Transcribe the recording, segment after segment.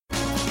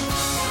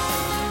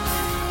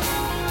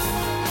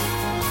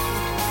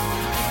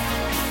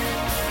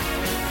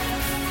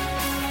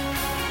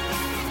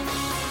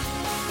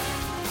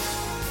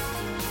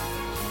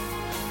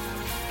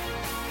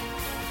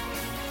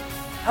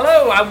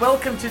Hello and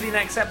welcome to the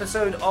next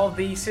episode of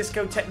the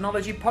Cisco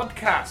Technology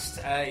Podcast.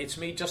 It's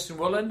me, Justin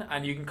Woolen,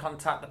 and you can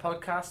contact the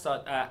podcast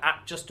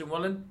at Justin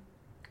Woolen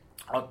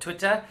on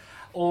Twitter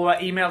or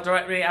email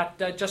directly at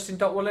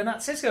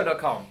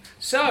justin.woolen@cisco.com.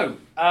 So,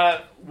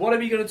 what are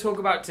we going to talk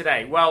about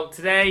today? Well,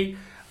 today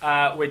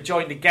we're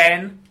joined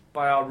again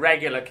by our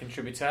regular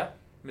contributor,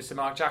 Mr.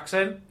 Mark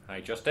Jackson.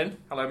 Hi, Justin.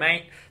 Hello,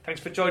 mate. Thanks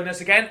for joining us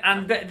again.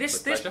 And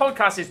this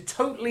podcast is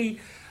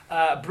totally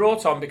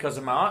brought on because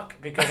of Mark,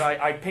 because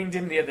I pinged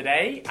him the other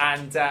day,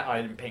 and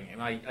I didn't ping him.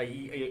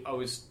 I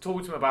was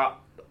talking to him about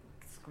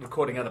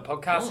recording other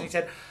podcasts, and he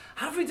said,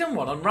 "Have we done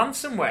one on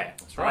ransomware?"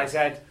 That's And right. I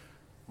said,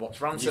 "What's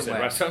ransomware?" You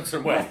said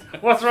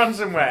ransomware. What's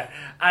ransomware?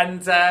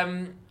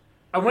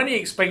 And when he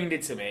explained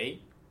it to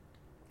me,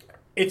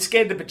 it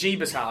scared the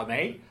bejeebus out of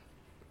me,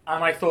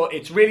 and I thought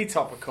it's really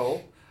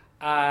topical,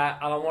 and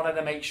I wanted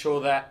to make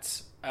sure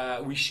that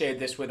we shared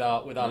this with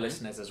our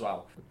listeners as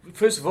well.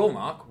 First of all,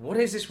 Mark, what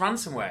is this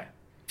ransomware?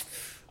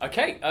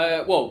 Okay,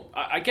 well,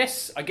 I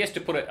guess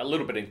to put it a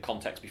little bit in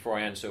context before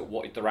I answer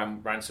what the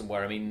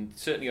ransomware, I mean,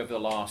 certainly over the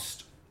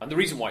last, and the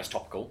reason why it's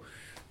topical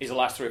is the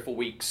last 3 or 4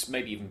 weeks,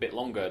 maybe even a bit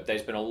longer,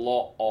 there's been a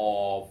lot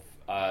of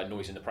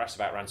noise in the press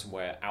about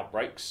ransomware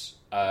outbreaks.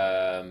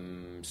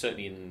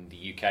 Certainly in the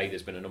UK,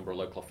 there's been a number of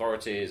local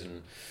authorities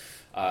and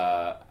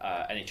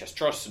NHS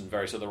trusts and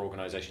various other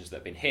organisations that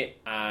have been hit,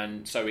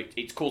 and so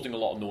it's causing a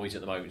lot of noise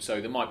at the moment. So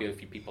there might be a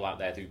few people out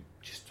there who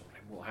just,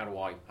 well, how do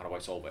I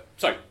solve it?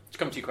 So to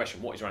come to your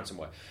question, what is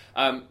ransomware?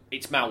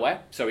 It's malware,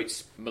 so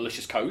it's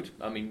malicious code.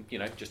 I mean,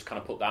 just to kind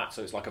of put that,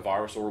 so it's like a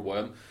virus or a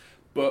worm.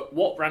 But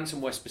what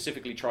ransomware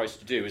specifically tries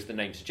to do, as the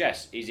name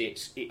suggests, is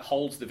it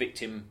holds the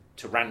victim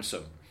to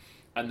ransom.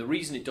 And the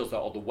reason it does that,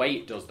 or the way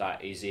it does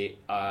that, is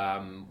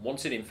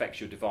once it infects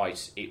your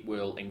device, it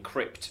will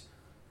encrypt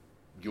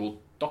your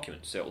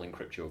documents. So it'll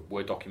encrypt your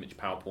Word documents,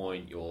 your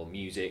PowerPoint, your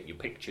music, your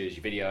pictures,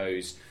 your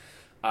videos.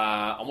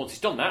 And once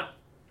it's done that,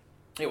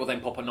 it will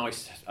then pop a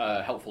nice,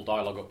 helpful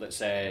dialogue up that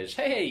says,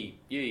 hey,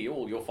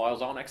 all your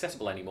files aren't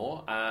accessible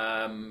anymore.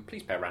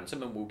 Please pay a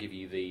ransom and we'll give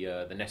you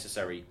the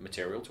necessary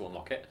material to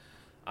unlock it.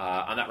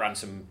 And that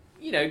ransom,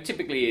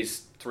 typically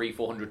is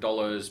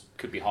 $300-$400,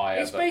 could be higher.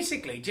 It's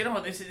basically, do you know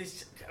what this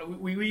is?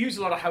 We use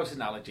a lot of house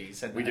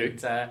analogies. And, we do.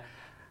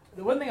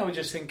 The one thing I was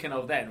just thinking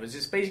of then was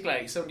it's basically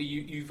like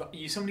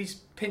somebody's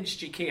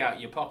pinched your key out of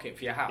your pocket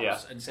for your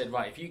house and said,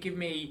 right, if you give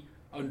me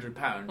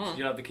 £100,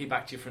 you'll have the key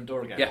back to your front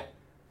door again. Yeah,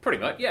 pretty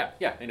much. Yeah.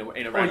 In a or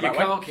your roundabout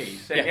car way.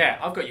 keys. So,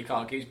 I've got your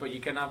car keys, but you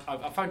can have.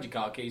 I found your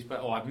car keys,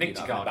 I've nicked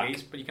your car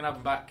keys, but you can have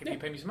them back if you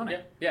pay me some money.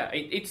 Yeah.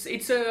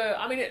 It's a.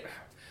 I mean,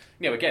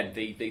 again,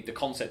 the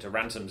concept of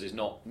ransoms is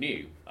not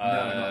new. No,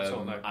 not at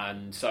all. No.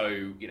 And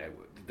so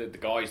the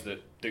guys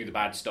that do the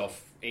bad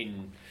stuff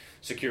in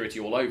security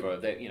all over,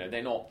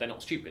 they're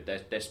not stupid.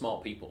 They're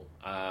smart people,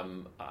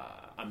 and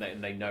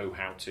they know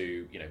how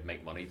to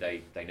make money.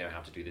 They know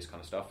how to do this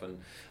kind of stuff, and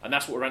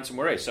that's what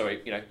ransomware is. So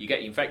you get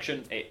the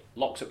infection, it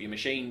locks up your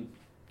machine,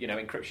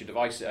 encrypts your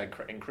device,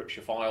 encrypts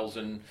your files,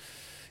 and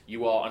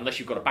you are, unless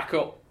you've got a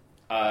backup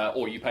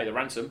or you pay the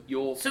ransom,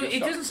 you're So you're it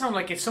stuck. doesn't sound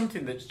like it's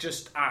something that's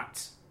just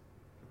at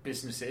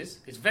businesses.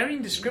 It's very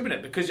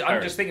indiscriminate, because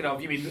I'm just thinking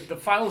of, the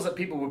files that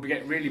people would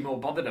get really more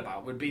bothered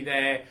about would be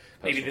their,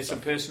 maybe there's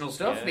some personal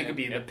stuff, it could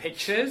be the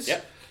pictures,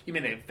 you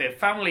mean their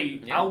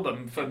family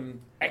album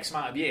from X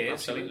amount of years.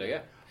 Absolutely,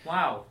 yeah.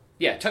 Wow.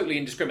 Yeah, totally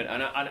indiscriminate,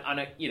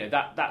 and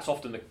that's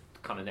often the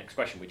kind of next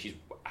question, which is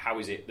how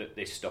is it that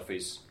this stuff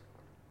is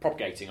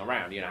propagating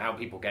around? How are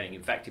people getting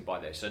infected by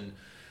this? And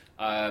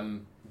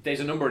there's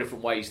a number of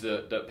different ways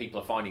that people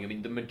are finding. I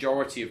mean, the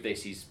majority of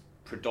this is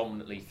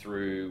predominantly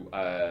through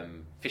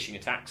phishing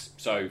attacks.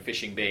 So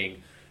phishing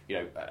being,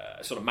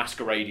 sort of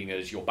masquerading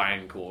as your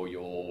bank or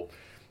your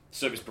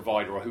service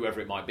provider or whoever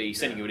it might be,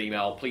 sending you an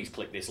email, please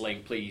click this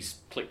link, please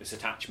click this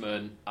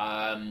attachment.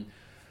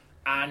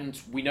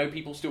 And we know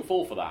people still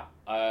fall for that.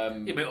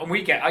 And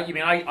we get,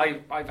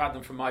 I've had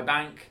them from my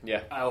bank,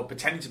 or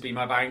pretending to be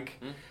my bank.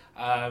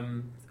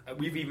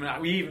 We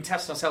even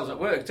test ourselves at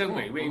work, don't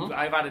we?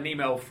 I've had an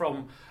email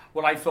from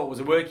what I thought was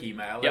a work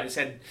email, and it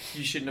said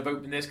you shouldn't have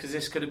opened this because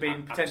this could have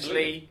been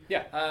potentially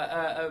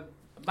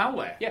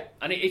malware. Yeah,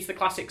 and it's the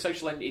classic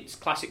social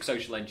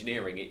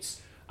engineering.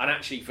 And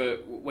actually, for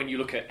when you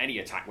look at any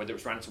attack, whether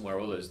it's ransomware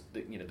or others,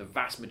 the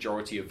vast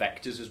majority of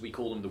vectors, as we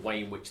call them, the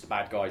way in which the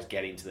bad guys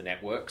get into the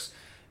networks,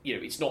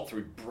 it's not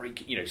through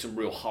some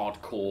real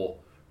hardcore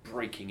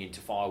breaking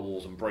into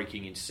firewalls and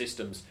breaking into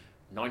systems.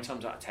 9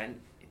 times out of 10,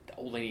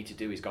 all they need to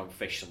do is go and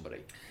phish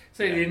somebody.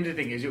 So the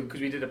interesting is,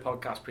 because we did a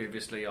podcast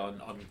previously on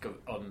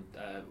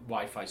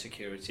Wi-Fi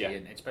security,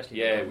 and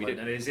especially we did.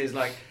 And it is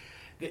like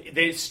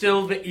there's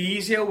still the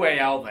easier way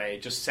out there.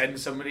 Just send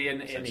somebody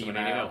an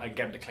email and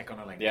get them to click on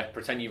a link. Yeah,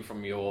 pretend you're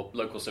from your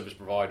local service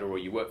provider or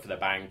you work for their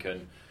bank,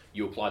 and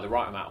you apply the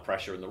right amount of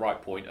pressure and the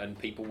right point, and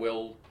people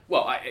will.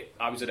 Well,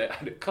 I was at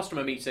a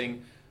customer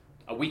meeting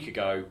a week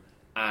ago,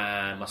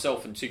 and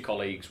myself and 2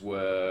 colleagues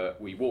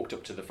we walked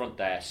up to the front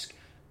desk.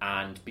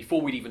 And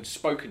before we'd even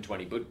spoken to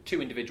anybody,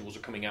 2 individuals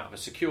are coming out of a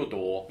secure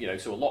door,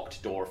 so a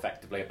locked door,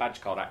 effectively, a badge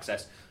card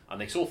access,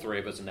 and they saw three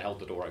of us and they held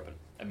the door open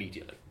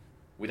immediately.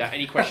 Without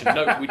any question.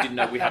 No, we didn't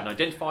know, we hadn't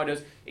identified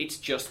us. It's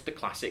just the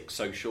classic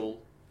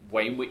social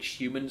way in which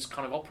humans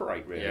kind of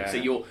operate, really. Yeah.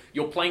 So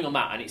you're playing on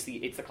that, and it's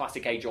the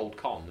classic age-old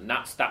con, and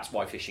that's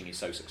why phishing is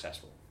so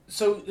successful.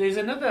 So there's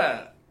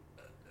another,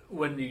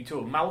 when you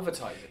talk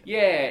malvertising.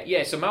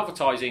 Yeah. So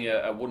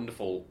malvertising, a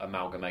wonderful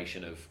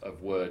amalgamation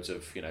of words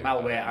of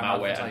malware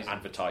and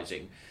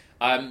advertising.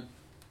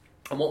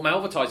 And what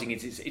malvertising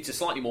is, it's a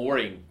slightly more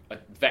worrying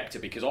vector,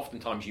 because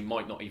oftentimes you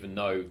might not even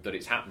know that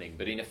it's happening.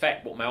 But in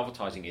effect, what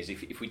malvertising is,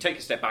 if we take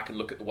a step back and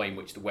look at the way in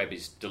which the web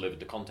is delivered,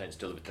 the content's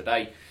delivered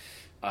today,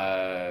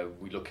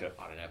 we look at,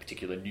 a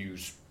particular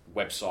news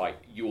website,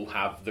 you'll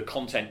have the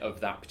content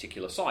of that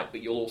particular site,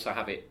 but you'll also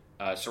have it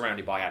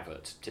surrounded by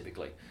adverts,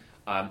 typically.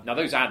 Now,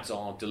 those ads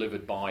are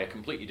delivered by a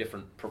completely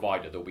different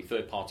provider. There'll be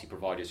third-party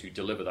providers who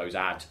deliver those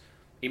ad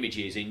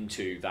images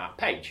into that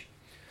page.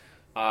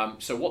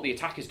 So what the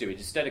attackers do is,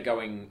 instead of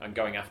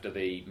going after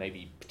the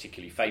maybe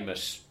particularly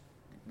famous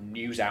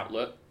news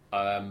outlet,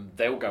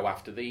 they'll go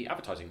after the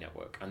advertising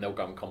network, and they'll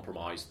go and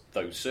compromise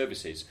those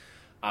services.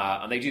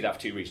 And they do that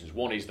for two reasons.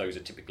 One is those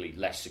are typically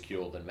less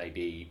secure than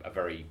maybe a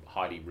very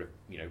high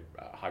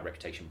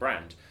reputation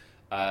brand.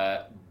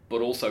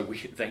 But also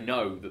they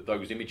know that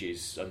those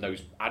images and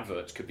those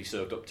adverts could be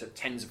served up to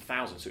tens of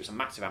thousands. So it's a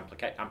massive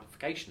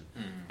amplification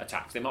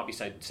attacks. They might be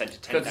sent to 10,000.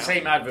 Because the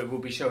same advert will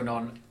be shown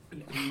on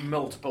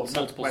multiple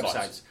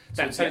websites.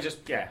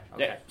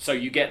 Okay. So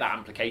you get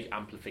that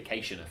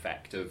amplification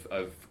effect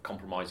of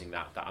compromising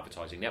that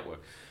advertising network.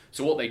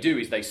 So what they do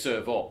is they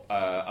serve up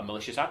a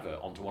malicious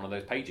advert onto one of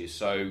those pages.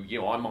 So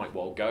I might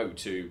well go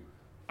to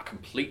a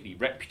completely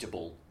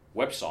reputable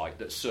website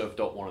that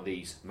served up one of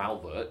these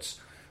malverts.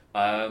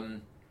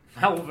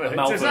 Malvert.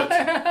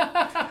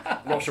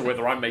 Not sure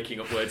whether I'm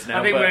making up words now.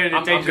 I think we're in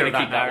I'm going danger to of that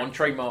keep that now. one.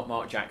 Trademark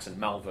Mark Jackson,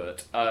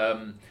 malvert.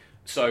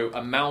 So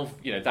a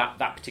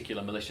that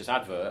particular malicious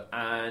advert,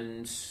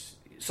 and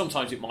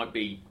sometimes it might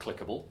be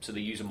clickable, so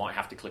the user might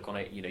have to click on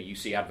it. You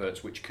see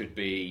adverts which could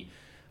be,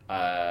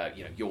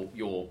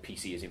 your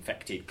PC is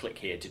infected. Click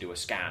here to do a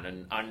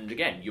scan, and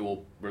again,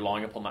 you're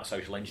relying upon that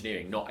social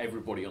engineering. Not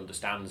everybody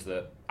understands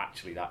that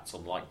actually that's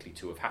unlikely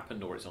to have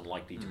happened, or it's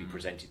unlikely to be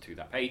presented through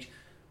that page.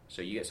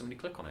 So you get somebody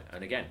to click on it,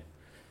 and again,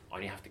 I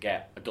only have to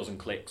get a dozen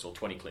clicks, or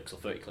 20 clicks, or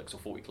 30 clicks, or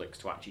 40 clicks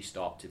to actually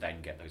start to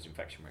then get those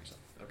infection rates up.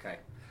 Okay.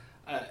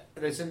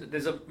 There's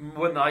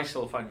one that I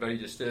still find very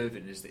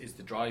disturbing is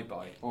the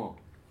drive-by. Oh.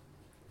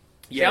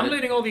 Yeah, I'm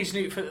learning all these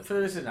new for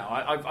this now.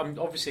 I'm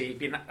obviously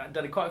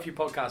done quite a few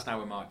podcasts now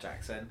with Mark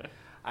Jackson,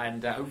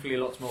 and hopefully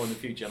lots more in the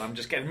future. And I'm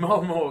just getting more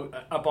and more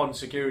up on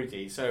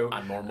security. So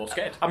And more and more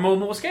scared. I'm more and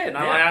more scared.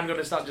 Now Yeah. I am going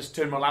to start just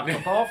turn my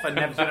laptop off and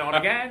never turn it on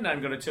again.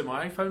 I'm going to turn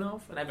my iPhone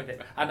off and everything,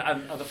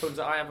 and other phones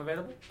that I have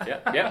available.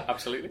 Yeah,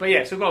 absolutely. But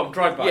yeah, so go on,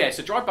 drive-by. Yeah,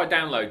 so drive-by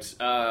downloads,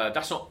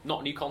 that's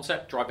not a new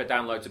concept. Drive-by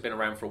downloads have been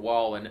around for a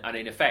while, and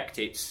in effect,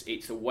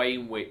 it's a way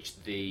in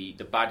which the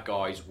bad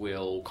guys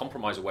will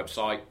compromise a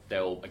website.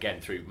 They'll,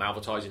 again, through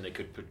malvertising, they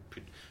could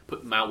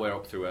put malware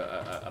up through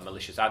a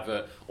malicious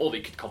advert, or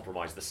they could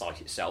compromise the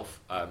site itself.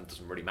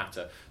 Doesn't really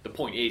matter. The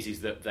point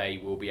is that they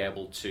will be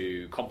able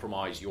to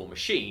compromise your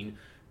machine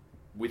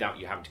without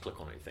you having to click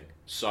on anything.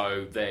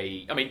 So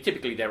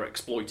typically they're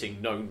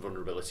exploiting known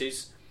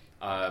vulnerabilities.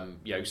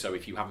 So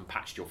if you haven't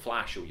patched your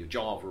Flash or your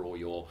Java or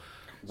your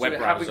web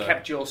browser, haven't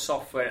kept your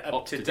software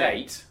up to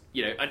date,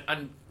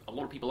 and a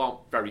lot of people aren't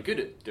very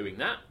good at doing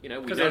that.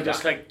 because they're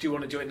just like, do you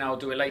want to do it now, or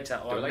do it later,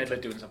 or Do it later. they're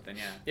doing something.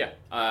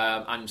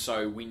 And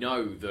so we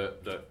know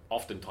that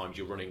oftentimes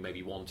you're running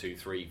maybe 1, 2,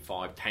 3,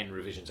 5, 10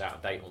 revisions out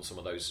of date on some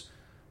of those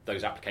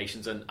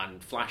applications,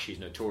 and Flash is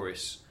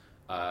notorious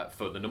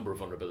for the number of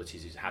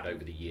vulnerabilities it's had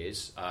over the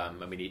years.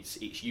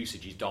 Its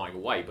usage is dying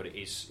away, but it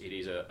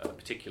is a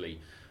particularly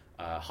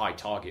high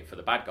target for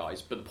the bad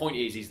guys. But the point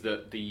is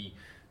that the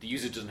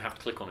user doesn't have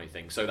to click on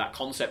anything. So that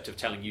concept of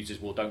telling users,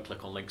 well, don't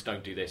click on links,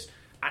 don't do this,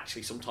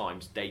 actually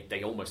sometimes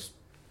they almost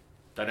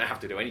don't have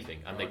to do anything,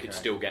 and they could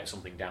still get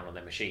something down on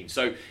their machine.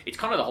 So it's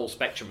kind of the whole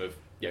spectrum of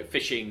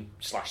phishing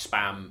 /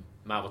 spam,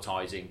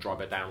 malvertising,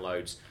 drive-by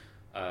downloads.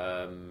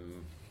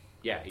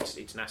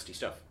 It's nasty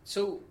stuff.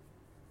 So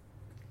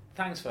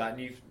thanks for that.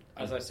 And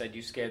as I said,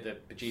 you scared the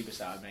bejeebus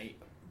out of me.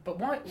 But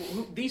why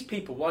these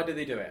people? Why do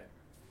they do it?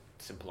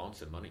 Simple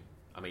answer: money.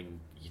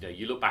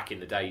 You look back in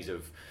the days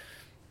of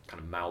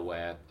kind of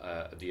malware,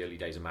 the early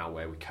days of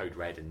malware with Code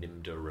Red and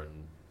Nimda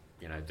and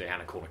the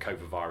Anna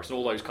Kournikova virus and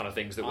all those kind of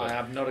things that were. I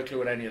have not a clue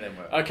what any of them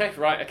were. Okay,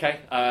 right, okay.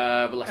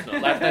 But let's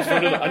not. That's for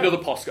another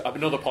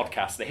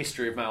podcast, the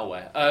history of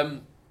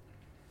malware.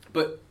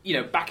 But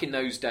back in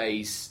those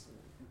days,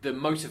 the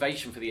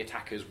motivation for the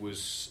attackers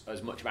was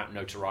as much about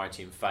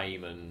notoriety and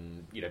fame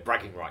and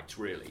bragging rights,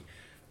 really.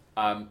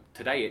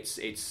 Today,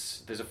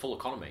 there's a full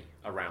economy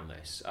around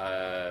this.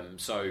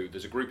 So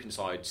there's a group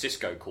inside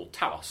Cisco called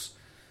Talos.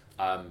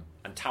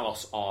 And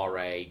Talos are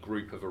a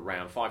group of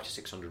around 500 to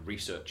 600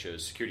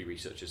 researchers, security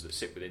researchers that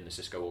sit within the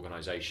Cisco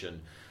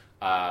organisation.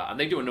 And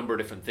they do a number of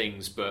different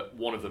things, but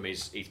one of them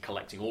is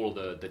collecting all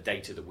of the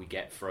data that we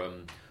get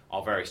from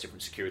our various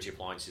different security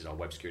appliances, our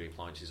web security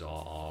appliances,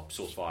 our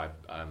SourceFire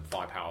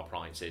firepower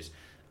appliances,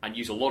 and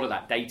use a lot of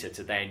that data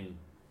to then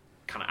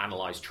kind of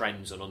analyse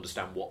trends and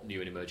understand what new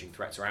and emerging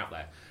threats are out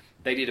there.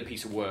 They did a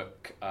piece of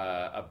work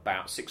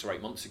about 6 or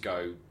 8 months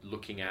ago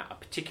looking at a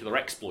particular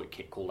exploit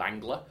kit called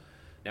Angler.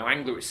 Now,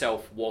 Angler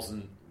itself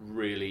wasn't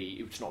really,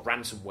 it was not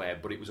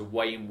ransomware, but it was a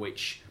way in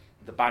which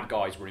the bad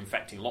guys were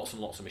infecting lots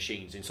and lots of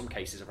machines. In some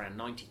cases, around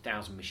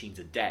 90,000 machines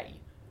a day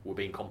were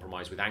being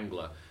compromised with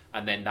Angler,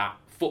 and then that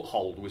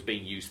foothold was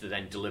being used to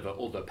then deliver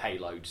other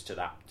payloads to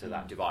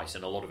that device,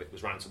 and a lot of it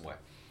was ransomware.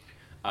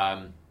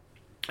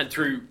 And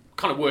through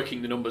kind of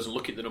working the numbers and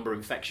looking at the number of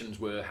infections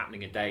were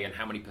happening a day and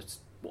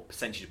what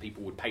percentage of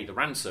people would pay the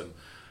ransom,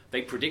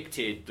 they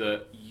predicted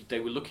that they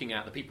were looking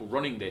at the people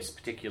running this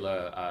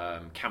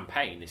particular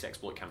campaign, this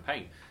exploit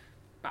campaign,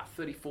 about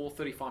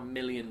 $34-35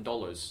 million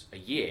a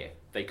year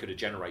they could have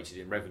generated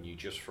in revenue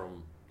just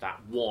from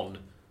that one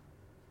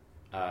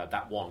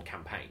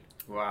campaign.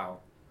 Wow.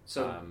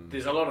 So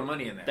there's a lot of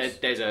money in this.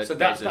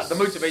 The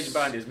motivation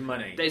behind is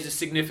money. There's a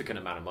significant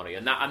amount of money,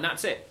 and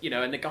that's it.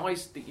 And the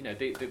guys,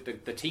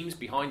 the teams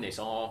behind this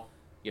are,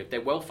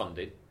 they're well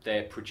funded.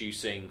 They're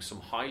producing some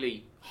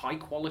high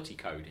quality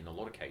code in a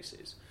lot of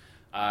cases,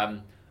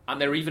 and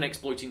they're even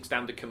exploiting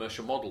standard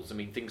commercial models. I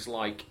mean, things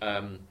like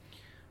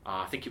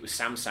I think it was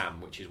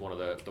SamSam, which is one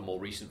of the more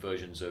recent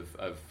versions of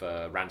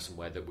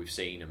ransomware that we've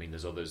seen. I mean,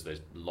 there's others.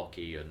 There's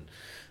Locky and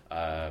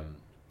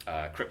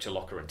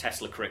CryptoLocker and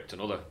Tesla Crypt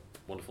and other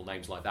wonderful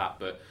names like that,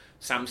 but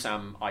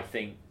SamSam, I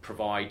think,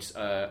 provides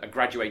a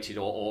graduated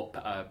or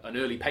an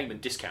early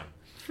payment discount.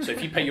 So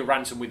if you pay your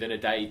ransom within a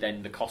day,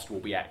 then the cost will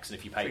be X, and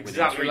if you pay it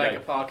within 3 days, a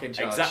parking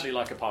charge. Exactly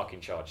like a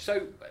parking charge.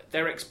 So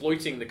they're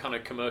exploiting the kind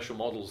of commercial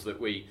models that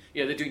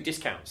they're doing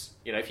discounts.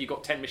 If you've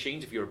got 10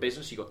 machines, if you're a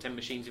business, you've got 10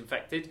 machines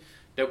infected,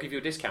 they'll give you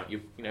a discount.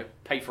 You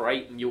pay for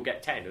 8 and you'll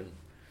get 10, and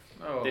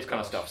this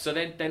kind of stuff. So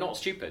they're not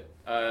stupid.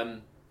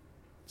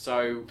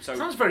 So it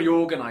sounds very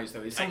organised,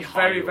 though. It sounds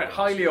very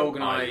highly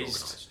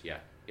organised. Yeah.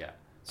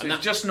 So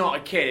it's just not a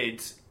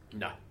kid.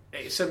 No.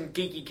 It's some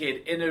geeky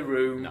kid in a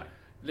room, no.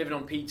 living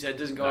on pizza,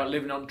 doesn't go out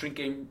living on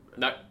drinking.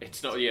 No,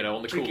 it's not,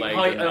 on the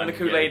Kool-Aid. On the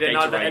Kool-Aid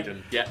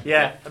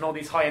and all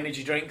these high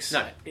energy drinks.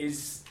 No.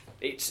 It's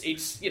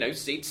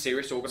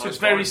serious organised. So it's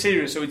very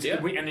serious. So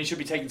and it should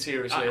be taken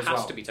seriously as well. It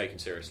has to be taken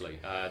seriously.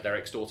 They're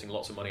extorting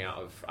lots of money out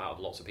of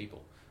lots of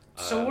people.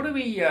 So what do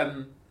we?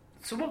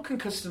 So what can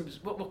customers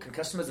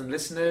and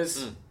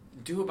listeners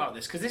do about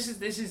this? Because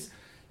this is.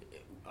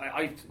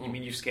 I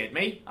mean, you've scared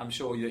me. I'm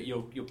sure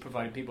you'll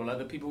provide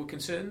other people with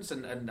concerns,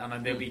 and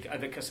there'll be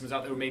other customers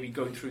out there who may be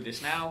going through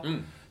this now.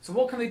 So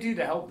what can they do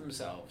to help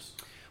themselves?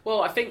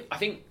 Well, I think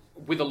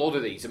with a lot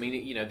of these, I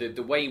mean,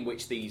 the way in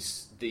which the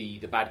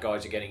bad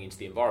guys are getting into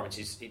the environment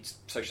it's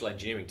social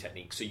engineering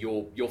techniques. So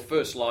your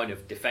first line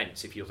of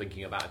defense, if you're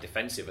thinking about a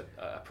defensive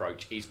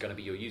approach, is going to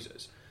be your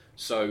users.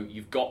 So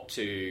you've got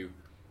to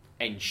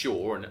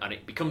ensure, and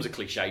it becomes a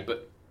cliche,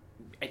 but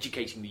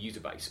educating the user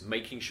base,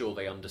 making sure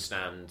they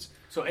understand.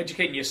 So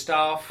educating your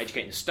staff,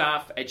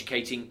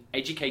 educating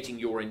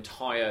your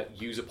entire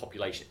user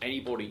population.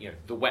 Anybody,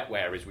 the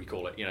wetware as we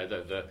call it.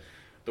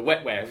 The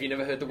wetware. Have you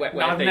never heard the wetware?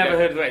 No, I've never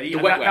heard of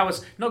it. That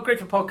was not great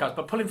for podcast,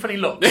 but pulling funny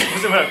looks.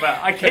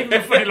 I came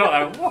with a funny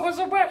look. What was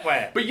a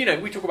wetware?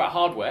 But we talk about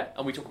hardware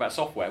and we talk about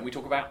software and we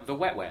talk about the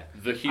wetware.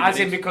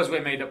 Because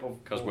we're made up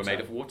of we're made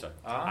of water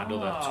and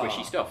other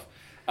squishy stuff.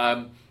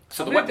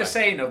 So the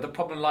saying of the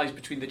problem lies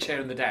between the chair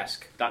and the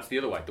desk. That's the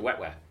other way, the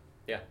wetware.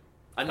 Yeah,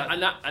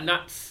 and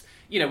that's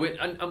we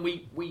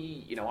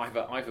I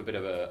have a bit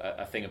of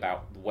a thing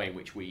about the way in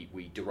which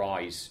we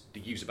derise the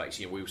user base.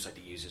 We all say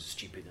the users are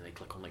stupid and they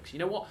click on links. You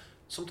know what?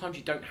 Sometimes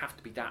you don't have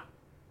to be that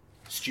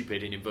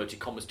stupid in inverted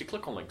commas to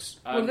click on links.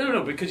 Well,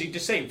 no, because you're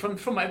just saying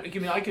from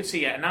I could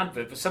see an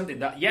advert for something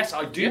that yes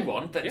I do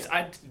want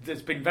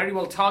that's been very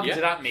well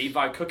targeted at me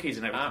by cookies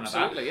and everything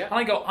Absolutely, like that. And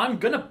I go, I'm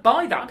going to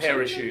buy that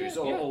pair of shoes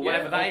or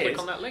whatever that is. Click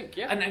on that link,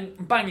 and then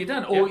bang, you're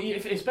done. Or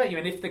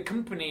if the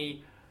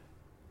company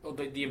or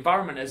the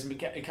environment hasn't been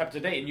kept up to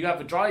date, and you have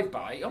a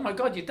drive-by, oh my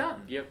God, you're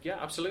done. Yeah,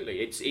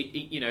 absolutely.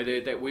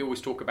 We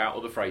always talk about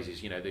other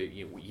phrases.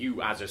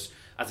 You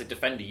as a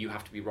defender, you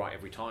have to be right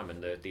every time,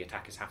 and the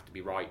attackers have to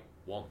be right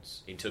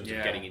once in terms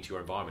of getting into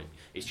your environment.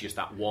 It's just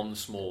that one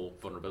small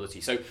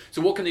vulnerability. So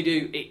what can they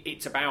do?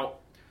 It's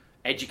about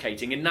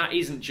educating, and that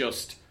isn't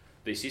just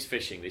this is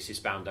phishing, this is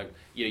spam.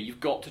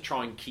 You've got to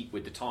try and keep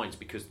with the times,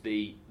 because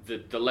the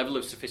level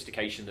of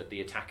sophistication that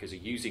the attackers are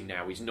using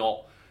now is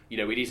not.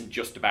 It isn't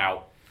just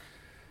about.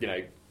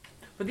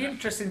 But the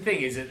interesting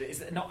thing is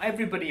that not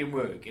everybody in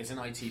work is an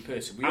IT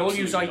person. We all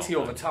Absolutely use IT not,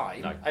 all the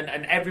time,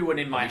 and everyone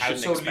in my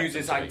household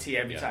uses IT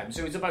every time.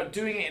 So it's about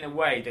doing it in a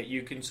way that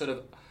you can sort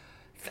of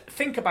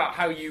think about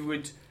how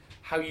you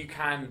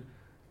can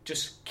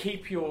just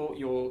keep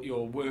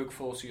your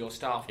workforce or your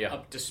staff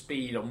up to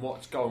speed on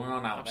what's going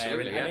on out there.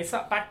 And it's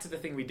that back to the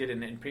thing we did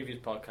in previous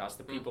podcasts,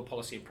 the people,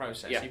 policy and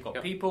process. You've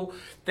got people,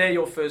 they're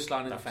your first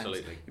line of defense.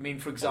 Absolutely. I mean,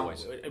 for example,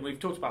 and we've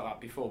talked about that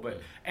before, but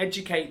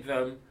educate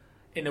them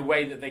in a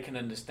way that they can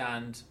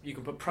understand. You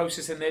can put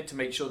process in there to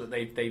make sure that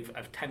they've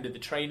attended the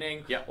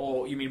training. Yeah.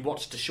 Or you mean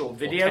watched a short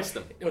video.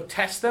 Or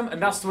test them.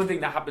 And that's the one thing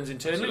that happens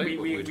internally.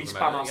 We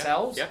spam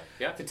ourselves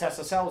to test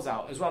ourselves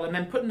out as well. And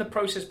then putting the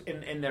process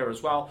in there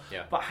as well.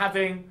 Yeah. But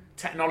having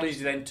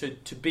technology then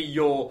to be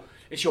your...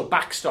 It's your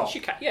backstop.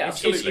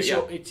 Absolutely.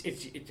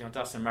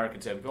 That's an American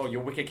term. Oh,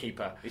 your wicket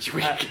keeper. It's your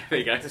wicket keeper. There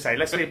you go. To say,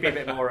 let's be a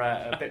bit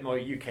more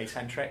UK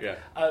centric. Yeah.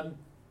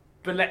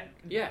 But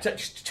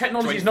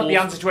technology is not the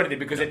answer to anything,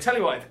 because I tell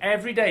you what, if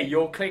every day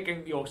you're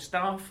clicking, your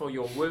staff or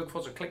your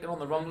workforce are clicking on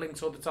the wrong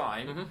links all the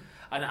time,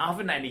 and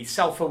having any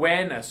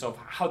self-awareness of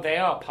how they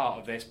are part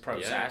of this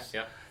process,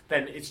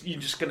 then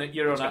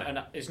you're on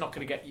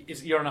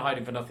a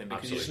hiding for nothing,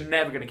 because you're just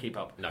never going to keep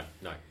up. No.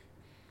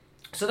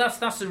 So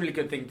that's a really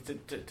good thing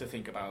to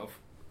think about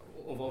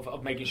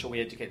of making sure we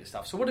educate the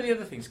staff. So what are the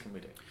other things can we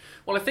do?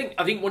 Well, I think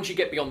once you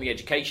get beyond the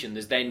education,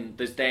 there's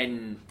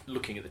then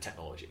looking at the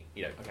technology.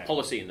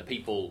 Policy and the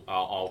people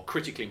are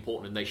critically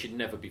important, and they should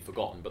never be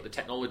forgotten. But the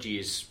technology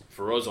is,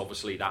 for us,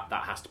 obviously that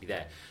has to be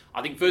there.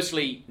 I think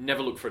firstly,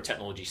 never look for a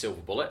technology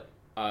silver bullet.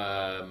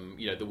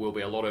 There will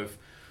be a lot of,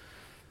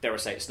 dare I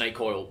say it, snake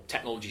oil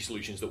technology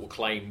solutions that will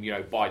claim,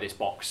 buy this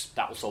box,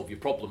 that will solve your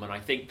problem. And I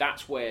think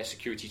that's where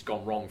security's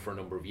gone wrong for a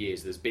number of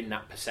years. There's been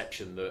that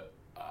perception that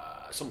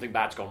something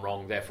bad's gone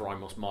wrong, therefore I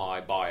must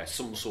buy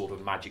some sort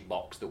of magic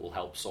box that will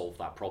help solve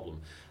that problem.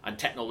 And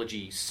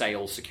technology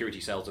sales, security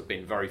sales have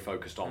been very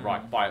focused on,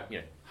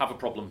 have a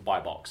problem, buy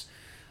a box.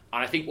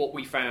 And I think what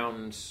we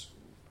found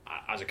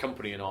as a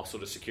company in our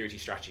sort of security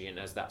strategy, and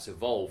as that's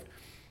evolved,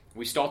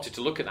 we started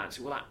to look at that and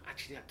say, well,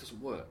 that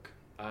doesn't work.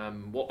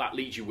 What that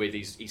leads you with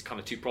is kind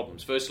of two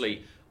problems.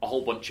 Firstly, a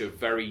whole bunch of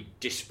very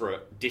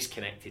disparate,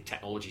 disconnected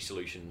technology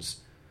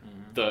solutions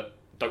that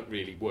don't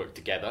really work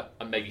together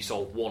and maybe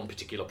solve one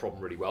particular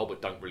problem really well,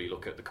 but don't really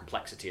look at the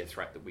complexity of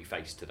threat that we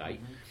face today.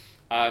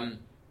 And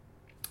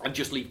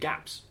just leave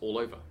gaps all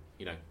over.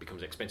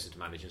 Becomes expensive to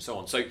manage and so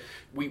on. So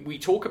we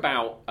talk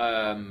about,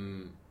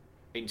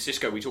 in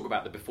Cisco, we talk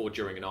about the before,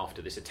 during and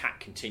after, this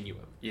attack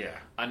continuum. Yeah.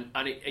 And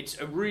it's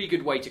a really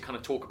good way to kind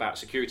of talk about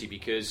security,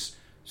 because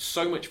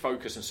so much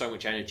focus and so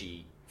much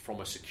energy from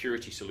a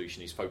security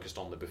solution is focused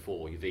on the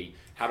before,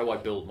 how do I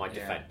build my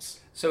defense?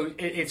 So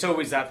it's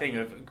always that thing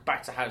of,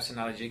 back to house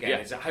analogy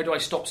again, is that how do I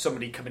stop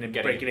somebody coming and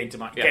getting into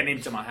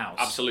my house?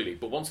 Absolutely.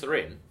 But once they're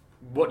in,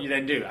 what do you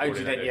then do? How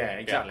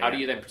do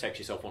you then protect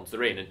yourself once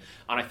they're in? And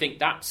I think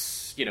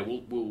that's,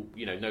 we'll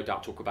no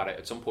doubt talk about it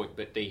at some point,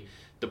 but the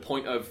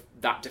point of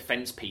that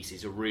defense piece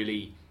is a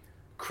really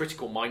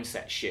critical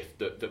mindset shift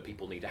that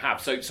people need to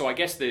have. So I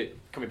guess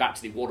coming back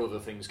to what other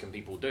things can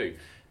people do?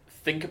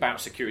 Think about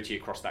security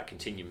across that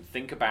continuum.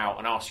 Think about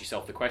and ask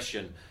yourself the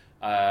question,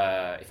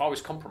 if I was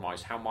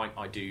compromised, how might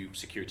I do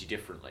security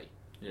differently?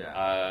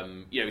 Yeah.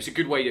 It's a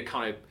good way to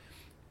kind of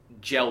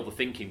gel the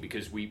thinking,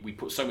 because we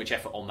put so much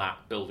effort on that,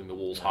 building the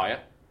walls higher,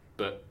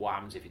 but what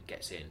happens if it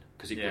gets in?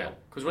 Because it will.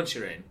 Because once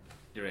you're in,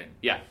 you're in.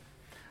 Yeah.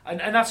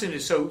 And that's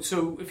interesting.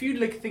 So if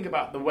you think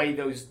about the way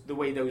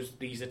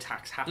these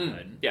attacks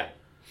happen,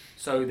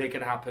 so they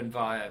could happen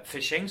via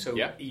phishing, so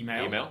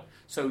email.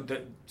 So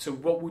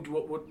what would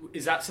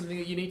is that something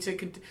that you need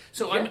to?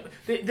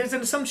 There's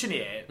an assumption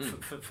here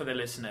for the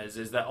listeners,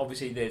 is that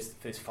obviously there's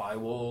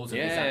firewalls and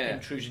there's that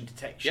intrusion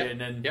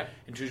detection and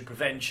intrusion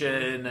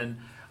prevention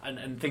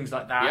and things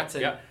like that.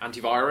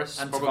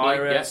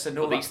 Antivirus, and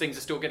all these things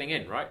are still getting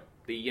in, right?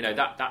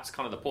 That's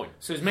kind of the point.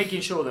 So it's making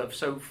sure that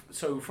so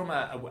from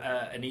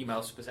an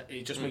email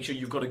perspective, just make sure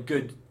you've got a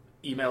good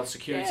email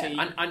security.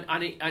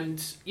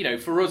 And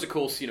for us, of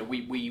course,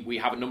 we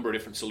have a number of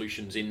different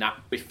solutions in that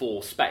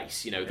before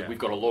space. That we've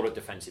got a lot of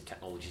defensive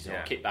technologies in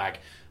our kit bag,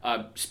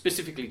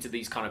 specifically to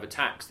these kind of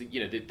attacks.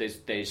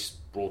 There's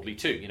broadly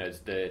two.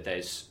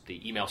 There's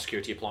the email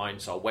security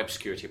appliance, our web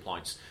security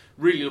appliance,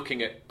 really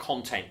looking at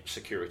content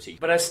security.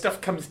 But as stuff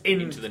comes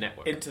into the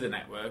network,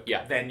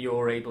 then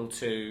you're able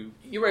to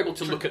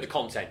look at the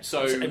content.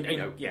 So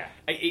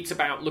it's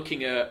about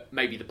looking at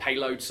maybe the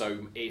payload.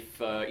 So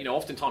if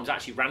oftentimes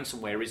actually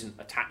ransomware isn't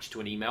attached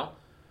to an email.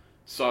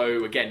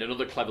 So again,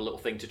 another clever little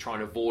thing to try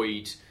and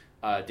avoid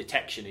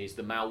detection is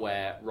the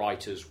malware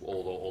writers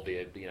or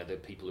the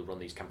people who run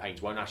these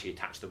campaigns won't actually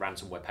attach the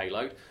ransomware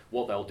payload.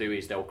 What they'll do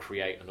is they'll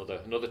create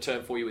another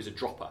term for you is a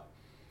dropper.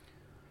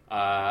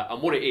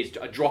 And what it is,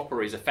 a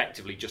dropper is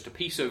effectively just a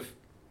piece of,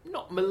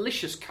 not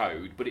malicious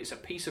code, but it's a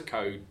piece of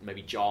code,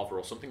 maybe Java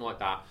or something like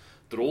that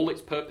all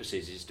its purpose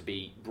is to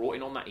be brought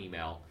in on that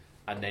email,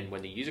 and then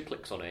when the user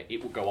clicks on it,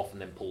 it will go off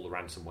and then pull the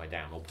ransomware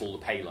down, or pull the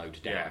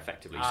payload down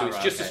effectively. So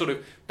it's just a sort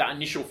of that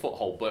initial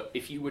foothold, but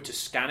if you were to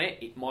scan it,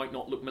 it might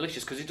not look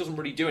malicious, because it doesn't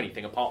really do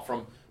anything apart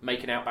from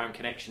make an outbound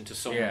connection to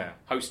some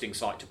hosting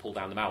site to pull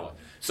down the malware.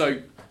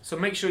 So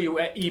make sure your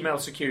email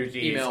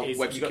security is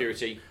web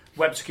security.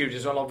 Web security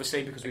as well,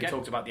 obviously, because we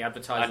talked about the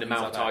advertising and the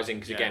monetizing.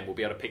 Because again, we'll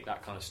be able to pick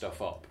that kind of stuff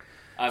up.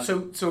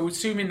 So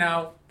assuming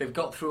now they've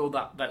got through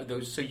all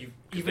those, so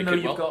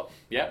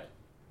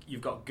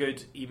you've got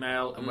good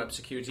email and web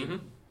security,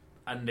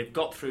 and they've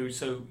got through.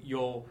 So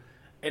you're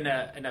in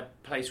a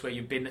place where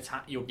you've been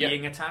attacked. You're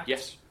being attacked.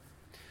 Yes.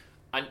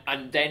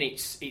 And then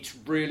it's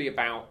really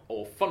about,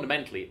 or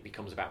fundamentally, it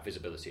becomes about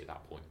visibility at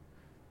that point.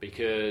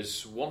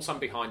 Because once I'm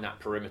behind that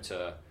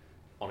perimeter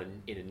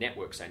in a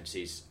network sense,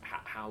 is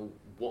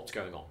what's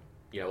going on.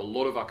 A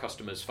lot of our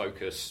customers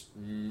focus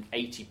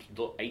 80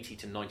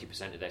 to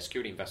 90% of their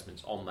security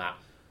investments on that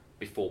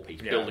before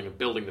piece,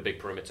 building the big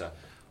perimeter.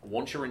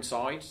 Once you're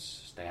inside,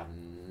 they have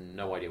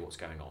no idea what's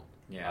going on,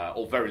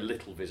 or very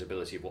little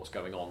visibility of what's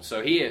going on.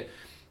 So here,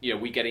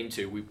 we get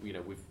into we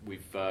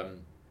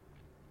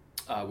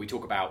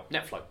talk about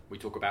NetFlow. We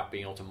talk about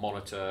being able to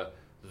monitor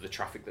the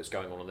traffic that's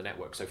going on the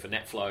network. So for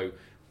NetFlow,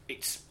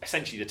 it's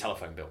essentially the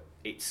telephone bill.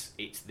 It's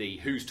the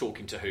who's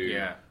talking to who.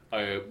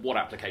 What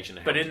application.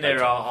 But in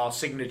there are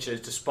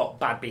signatures to spot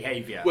bad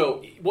behaviour.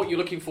 Well, what you're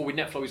looking for with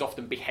NetFlow is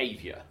often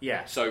behaviour.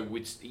 Yeah. So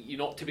you're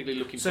not typically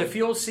looking for... So if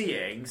you're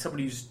seeing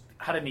somebody who's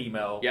had an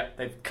email,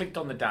 they've clicked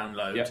on the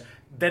download,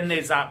 then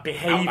there's that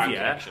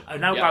behaviour,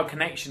 an outbound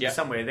connection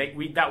somewhere.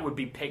 That would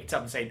be picked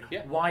up and saying,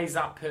 why is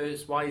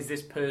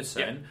this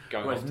person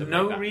who has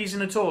no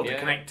reason at all to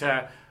connect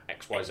to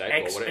XYZ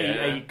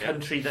a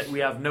country that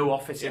we have no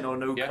office in or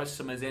no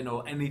customers in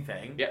or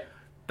anything.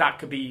 That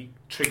could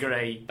trigger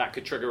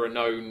a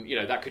known,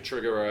 that could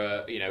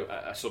trigger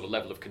a sort of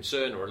level of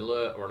concern or an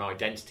alert or an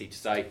identity to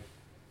say,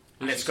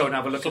 let's go and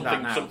have a look at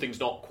that now. Something's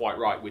not quite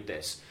right with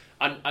this.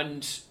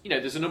 And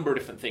there's a number of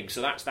different things.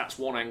 So that's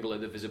one angle of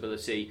the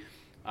visibility.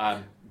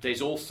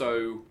 There's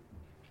also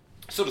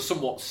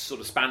somewhat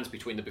spans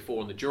between the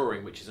before and the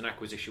during, which is an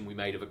acquisition we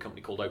made of a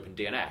company called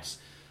OpenDNS.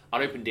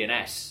 And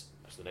OpenDNS,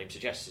 as the name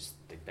suggests, is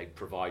they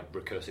provide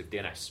recursive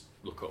DNS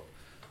lookup.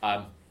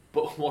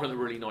 But one of the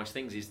really nice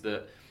things is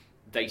that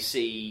they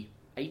see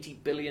 80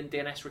 billion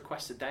DNS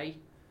requests a day,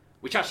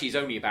 which actually is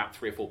only about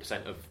 3 or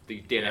 4% of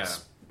the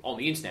DNS on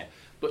the internet.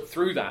 But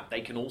through that,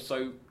 they can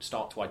also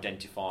start to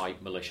identify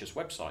malicious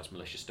websites,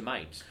 malicious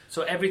domains.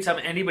 So every time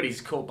anybody's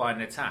caught by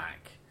an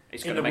attack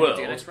in the make world,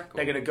 a DNS record.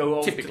 they're going to go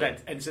over to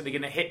that, and so they're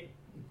going to hit.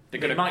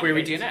 They're going to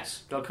query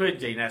DNS. They'll query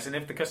DNS, and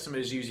if the customer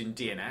is using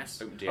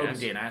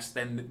OpenDNS,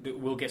 then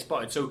we'll get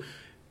spotted. So.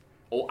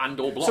 Or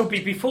blocked. So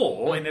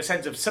before, in the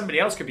sense of somebody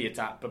else could be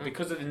attacked, but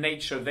because of the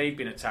nature of they've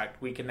been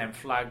attacked, we can then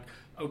flag,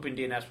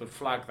 OpenDNS would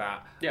flag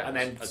that, and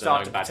then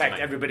start to protect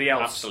everybody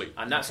else. Absolutely.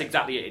 And that's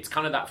exactly it. It's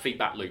kind of that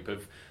feedback loop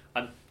of,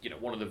 and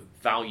one of the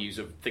values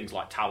of things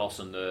like Talos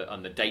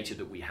and the data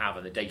that we have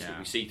and the data that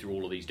we see through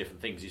all of these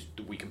different things is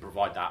that we can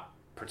provide that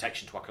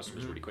protection to our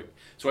customers really quickly.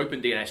 So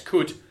OpenDNS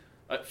could,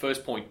 at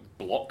first point,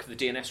 block the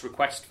DNS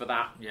request for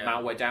that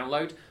malware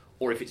download.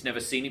 Or if it's never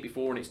seen it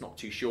before and it's not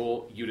too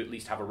sure, you'd at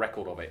least have a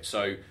record of it.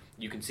 So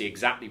you can see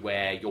exactly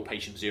where your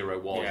patient zero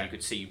was. You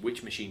could see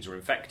which machines are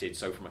infected.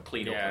 So from a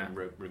cleanup and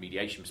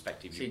remediation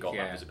perspective, you've got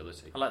that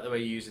visibility. I like the way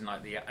you're using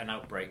an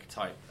outbreak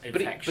type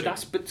infection.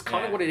 But it's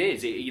kind of what it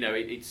is.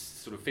 It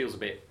sort of feels a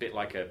bit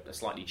like a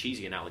slightly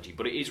cheesy analogy,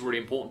 but it is really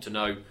important to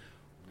know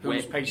where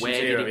did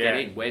it get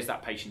in? Where's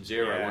that patient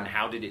zero, and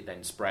how did it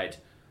then spread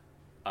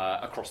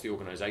across the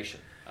organisation?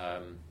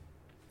 And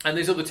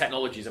there's other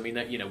technologies. I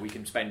mean, we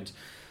can spend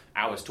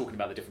hours talking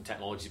about the different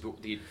technologies,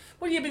 but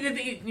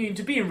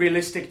to be in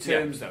realistic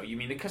terms, though, you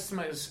mean the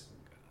customers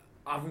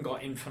haven't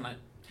got infinite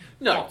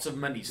pots of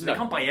money, so they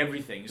can't buy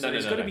everything. So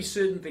there's got to be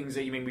certain things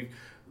that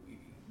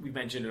we've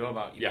mentioned a lot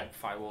about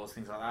firewalls,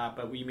 things like that.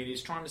 But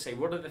it's trying to say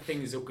what are the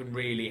things that can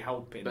really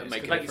help in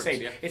this? Like you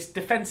say, it's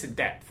defense in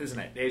depth, isn't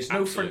it? There's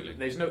no front,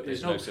 there's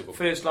no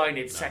first line.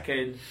 It's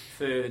second,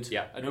 third,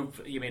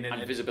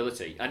 and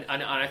visibility. And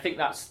I think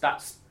that's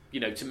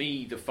to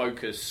me the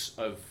focus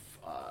of.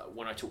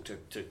 When I talk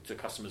to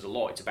customers a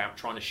lot, it's about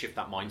trying to shift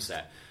that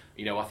mindset.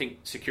 I think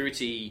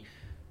security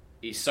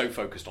is so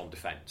focused on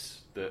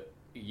defense that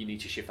you need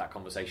to shift that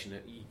conversation.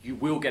 That you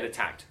will get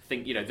attacked.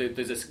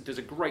 There's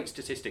a great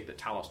statistic that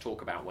Talos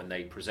talk about when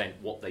they present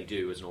what they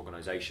do as an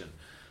organisation,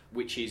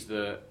 which is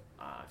that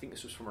I think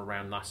this was from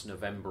around last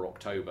November,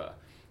 October.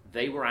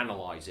 They were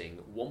analysing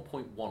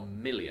 1.1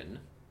 million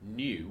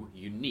new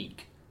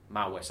unique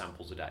malware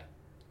samples a day.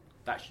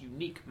 That's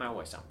unique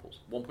malware samples,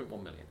 1.1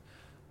 million.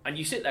 And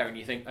you sit there and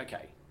you think,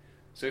 okay,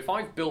 so if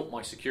I've built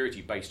my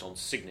security based on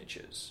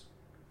signatures,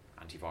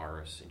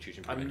 antivirus,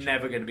 intrusion prevention... I'm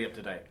never going to be up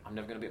to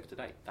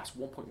date. That's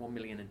 1.1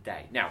 million a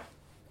day. Now,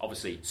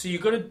 obviously... So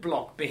you've got to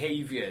block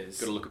behaviours. You've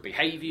got to look at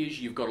behaviours,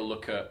 you've got to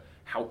look at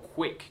how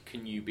quick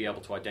can you be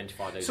able to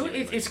identify those... So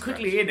it's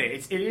quickly in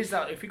it. It is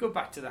that, if we go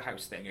back to the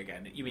house thing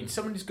again,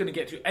 someone's going to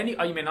get through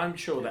I'm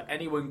sure that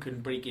anyone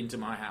can break into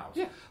my house.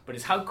 Yeah. But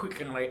it's how quick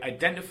can I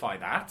identify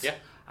that? Yeah.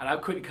 And how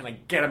quickly can I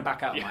get them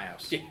back out of my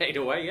house? Yeah, in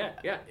a way,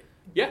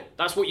 yeah.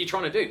 That's what you're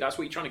trying to do. That's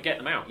what you're trying to get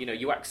them out.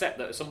 You accept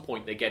that at some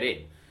point they get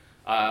in,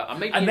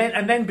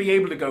 and then be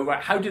able to go,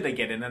 right, how do they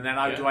get in, and then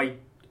how do I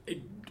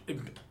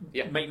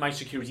make my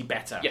security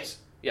better? Yes.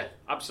 Yeah,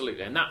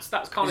 absolutely, and that's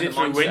kind of the mindset. Is it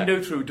through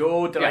window, through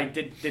door?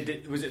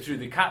 Was it through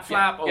the cat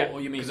flap, or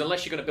you mean? Because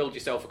unless you're going to build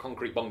yourself a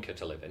concrete bunker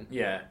to live in,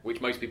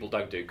 which most people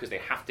don't do, because they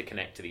have to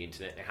connect to the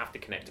internet, they have to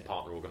connect to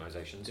partner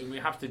organisations, and we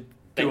have to.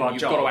 Then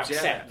you've got to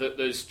accept that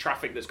there's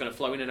traffic that's going to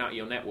flow in and out of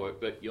your network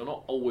that you're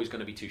not always going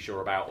to be too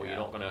sure about, or you're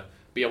not going to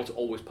be able to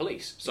always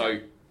police. So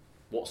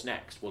What's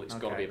next? Well, it's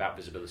got to be about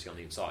visibility on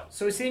the inside.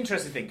 So it's the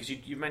interesting thing, because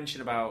you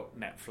mentioned about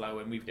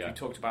NetFlow, and we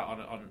talked about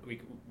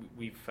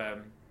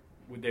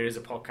there is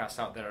a podcast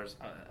out there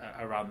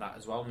around that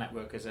as well.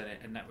 Network as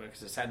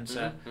a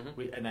sensor,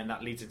 and then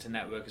that leads into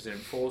network as an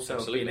enforcer.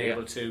 Absolutely, being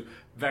able to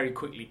very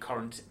quickly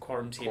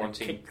quarantine and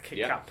kick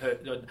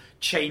that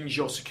change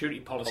your security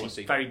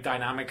policy very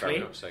dynamically.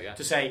 Very much so, yeah.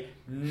 To say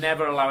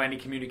never allow any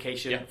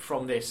communication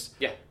from this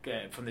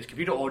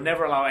computer, or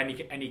never allow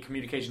any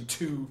communication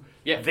to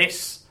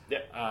this.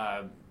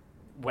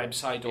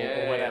 Website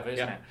or whatever,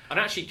 isn't it? And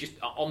actually, just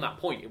on that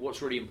point,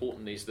 what's really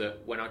important is that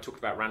when I talk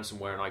about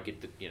ransomware and I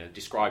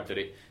describe that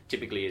it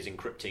typically is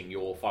encrypting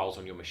your files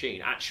on your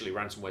machine, actually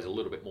ransomware is a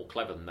little bit more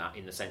clever than that,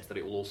 in the sense that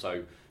it will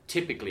also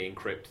typically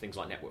encrypt things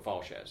like network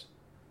file shares.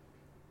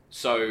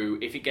 So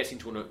if it gets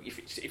into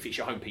if it's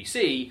your home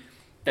PC,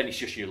 then it's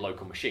just your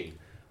local machine.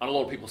 And a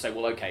lot of people say,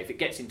 well, okay, if it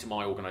gets into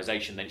my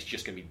organisation, then it's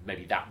just going to be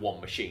maybe that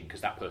one machine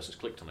because that person's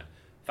clicked on it.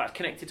 If that's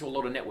connected to a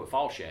lot of network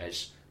file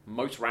shares,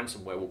 most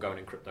ransomware will go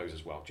and encrypt those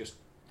as well, just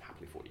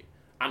happily for you,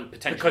 and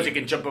potentially because it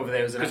can jump over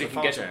there as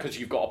because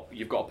you've got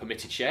a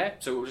permitted share,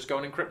 so it will just go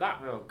and encrypt that.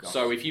 Oh, gosh.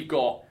 So if you've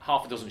got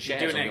half a dozen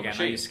shares on your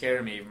machine, you're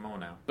scaring me even more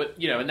now. But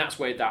and that's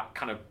where that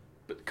kind of,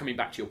 but coming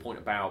back to your point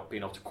about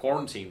being able to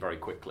quarantine very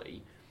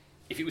quickly.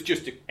 If it was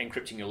just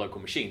encrypting your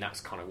local machine,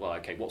 that's kind of, well,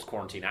 okay, what's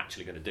quarantine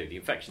actually going to do? The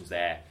infection's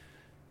there.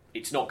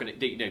 It's not going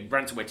to.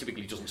 Ransomware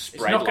typically doesn't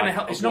spread.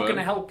 It's not going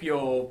to help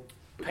your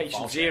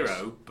patient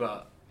zero,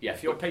 but. Yeah,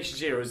 if your patient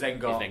zero is then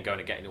going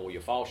to get in all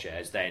your file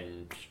shares,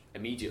 then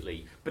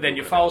immediately. But then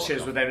your file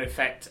shares will then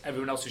affect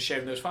everyone else who's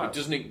sharing those files.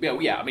 Doesn't it?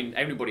 Well, yeah. I mean,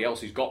 everybody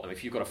else who's got them.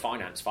 If you've got a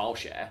finance file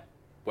share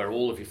where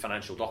all of your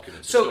financial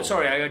documents. So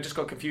sorry, I just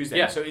got confused there.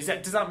 Yeah. So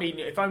does that mean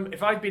if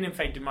I've been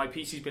infected, my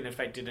PC's been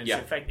infected, and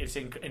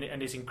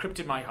it's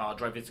encrypted my hard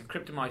drive, it's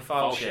encrypted my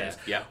file shares.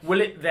 Yeah.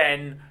 Will it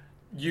then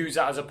use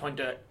that as a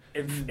pointer?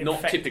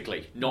 Not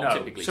typically.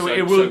 So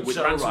it will. With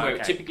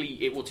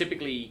ransomware, it will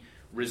typically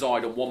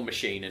reside on one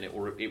machine, and it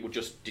will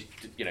just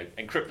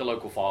encrypt the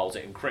local files.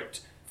 It encrypt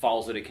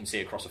files that it can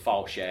see across a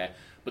file share,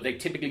 but they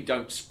typically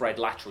don't spread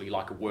laterally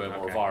like a worm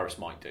or a virus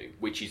might do,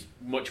 which is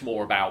much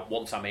more about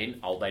once I'm in,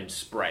 I'll then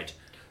spread.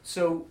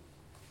 So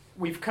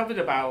we talked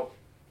about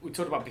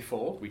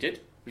before. We did.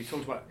 We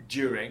talked about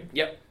during.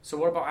 Yep. So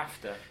what about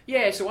after?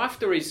 Yeah. So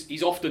after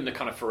is often the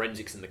kind of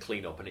forensics and the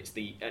cleanup, and it's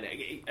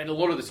and a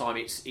lot of the time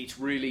it's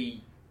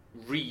really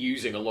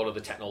reusing a lot of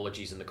the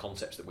technologies and the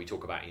concepts that we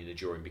talk about in the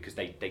during, because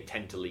they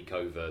tend to leak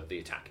over the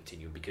attack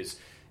continuum. Because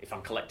if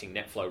I'm collecting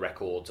NetFlow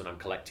records and I'm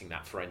collecting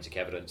that forensic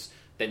evidence,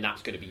 then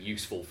that's going to be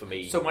useful for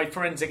me. So my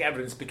forensic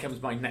evidence becomes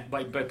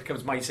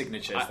my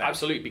signature.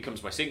 Absolutely,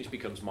 becomes my signature,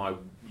 becomes my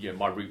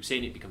my roots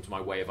in. It becomes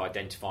my way of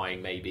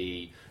identifying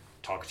maybe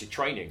targeted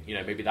training.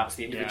 Maybe that's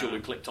the individual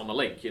who clicked on the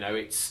link.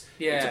 It's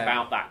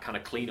about that kind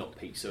of cleanup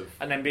piece of,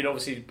 and then being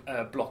obviously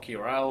block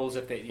URLs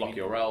if they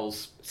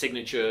URLs,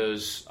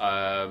 signatures.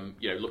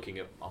 Looking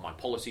at, are my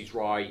policies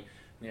right?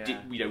 Yeah.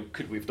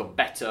 Could we have done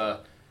better?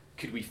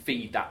 Could we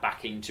feed that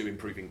back into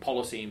improving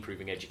policy,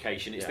 improving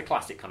education? It's the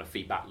classic kind of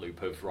feedback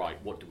loop of, right,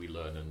 what do we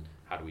learn and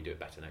how do we do it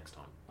better next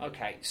time?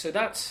 Okay, so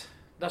that's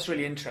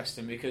really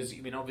interesting, because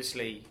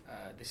obviously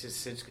this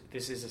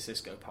is a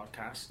Cisco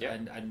podcast,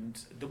 and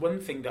the one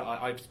thing that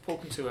I've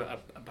spoken to a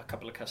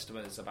couple of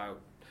customers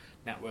about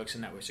networks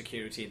and network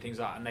security and things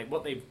like that, and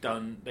what they've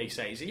done, they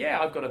say is,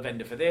 I've got a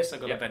vendor for this, I've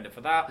got a vendor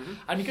for that,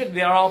 and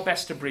there are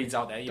best of breeds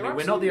out there.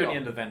 We're not the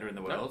only vendor in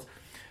the world. No.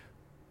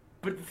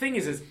 But the thing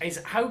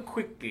is how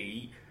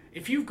quickly,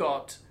 if you've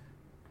got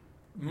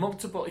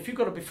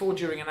a before,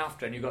 during, and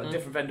after, and you've got a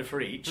different vendor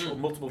for each, or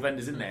multiple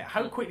vendors in there,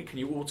 how quickly can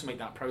you automate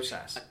that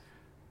process?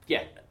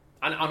 Yeah,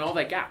 and are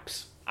there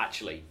gaps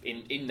actually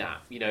in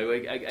that?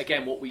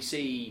 Again, what we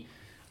see,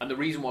 and the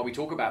reason why we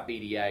talk about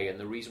BDA, and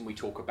the reason we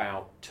talk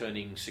about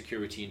turning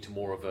security into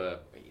more of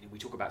we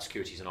talk about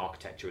security as an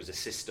architecture, as a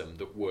system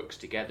that works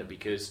together,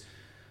 because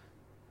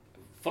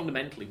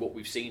fundamentally what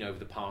we've seen over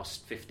the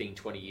past 15,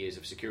 20 years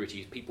of security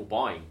is people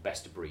buying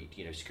best of breed.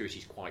 Security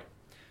is quite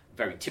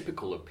very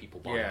typical of people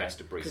buying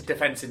best of breed. Because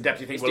defense in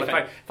depth, you think,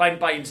 if I'm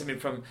buying something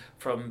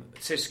from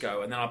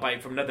Cisco and then I buy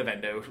it from another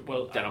vendor,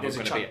 then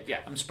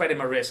I'm spreading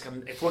my risk.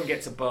 If one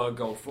gets a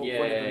bug or if one of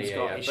them's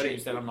got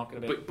issues, then I'm not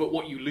going to be... But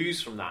what you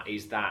lose from that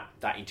is that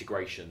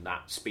integration,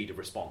 that speed of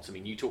response. I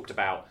mean, you talked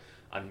about,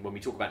 and when we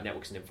talk about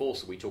networks and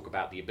enforcer, we talk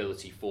about the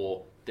ability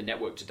for the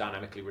network to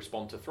dynamically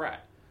respond to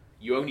threat.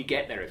 You only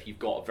get there if you've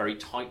got a very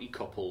tightly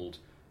coupled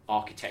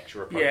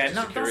architecture approach to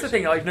security. That's the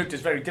thing I've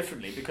noticed very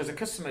differently, because a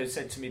customer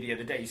said to me the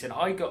other day, he said,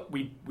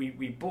 we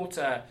bought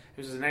it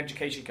was an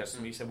education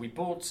customer, he said, we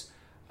bought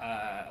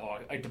or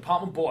a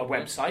department bought a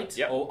website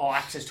or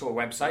access to a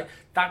website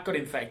that got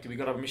infected, we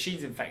got our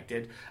machines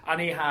infected,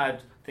 and he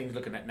had things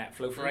looking at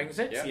NetFlow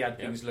forensics, he had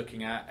things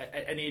looking at,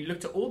 and he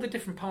looked at all the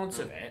different parts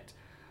of it.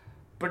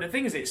 But the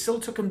thing is, it still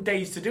took them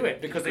days to do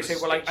it, because they say,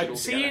 well, I'm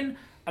seeing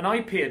an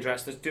IP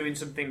address that's doing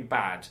something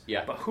bad,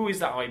 but who is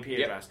that IP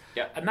address?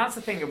 And that's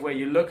the thing of where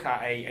you look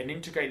at an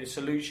integrated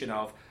solution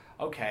of,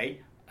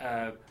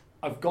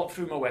 I've got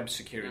through my web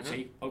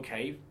security.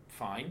 Okay,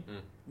 fine.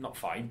 Not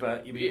fine,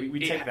 but we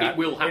take that. It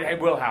will happen. It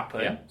will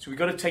happen. Yeah. So we've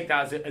got to take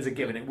that as a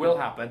given. It will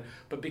happen.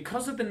 But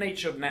because of the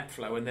nature of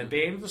NetFlow and then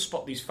being able to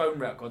spot these phone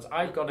records,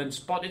 I've gone and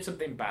spotted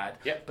something bad.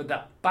 Yep. But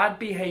that bad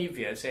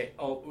behaviour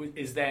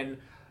is then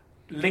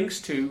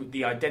links to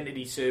the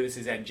identity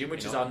services engine,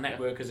 which is our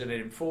network as an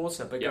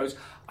enforcer, but goes,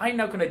 I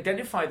now can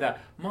identify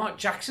that Mark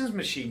Jackson's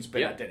machine's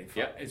been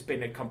identified. It's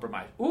been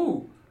compromised.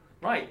 Ooh,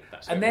 right.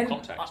 That's and then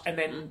context.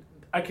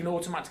 I can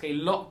automatically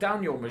lock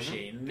down your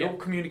machine, no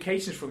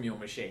communications from your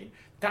machine.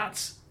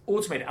 That's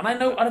automated, and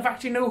I've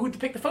actually know who to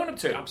pick the phone up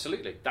to.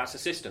 Absolutely, that's a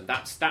system.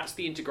 That's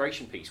the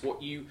integration piece.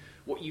 What you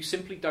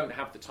simply don't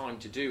have the time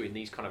to do in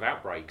these kind of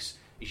outbreaks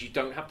is you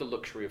don't have the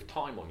luxury of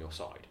time on your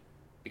side,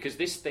 because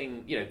this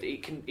thing,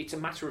 it's a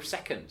matter of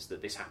seconds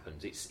that this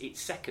happens.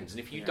 It's seconds, and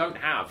if you don't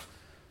have,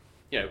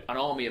 an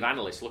army of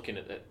analysts looking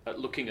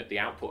at the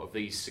output of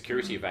these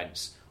security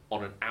events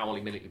on an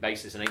hourly, minutely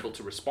basis and able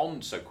to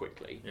respond so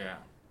quickly,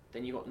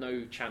 then you've got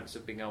no chance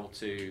of being able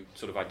to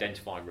sort of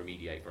identify and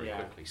remediate very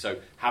quickly. So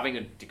having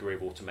a degree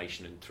of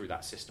automation and through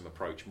that system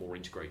approach more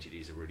integrated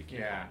is a really key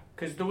point.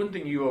 Because the one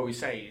thing you always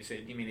say is,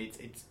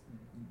 it's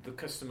the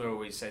customer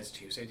always says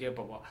to you,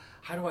 but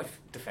how do I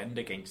defend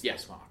against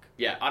this, Mark?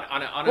 Yeah,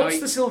 and what's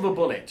the silver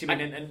bullet? Do you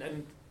mean,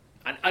 and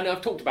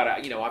I've talked about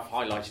it, I've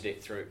highlighted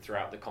it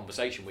throughout the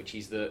conversation, which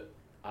is that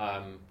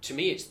to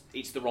me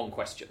it's the wrong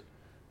question.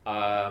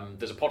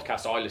 There's a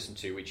podcast I listen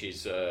to, which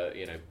is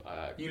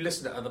you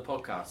listen to other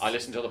podcasts. I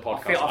listen to other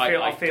podcasts.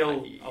 I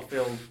feel.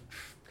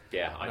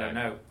 Yeah, I don't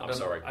know. I'm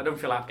sorry. I don't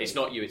feel happy. It's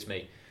not you, it's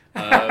me.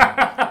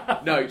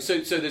 No, so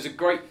there's a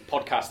great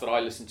podcast that I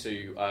listen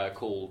to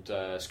called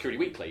Security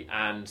Weekly,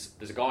 and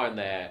there's a guy on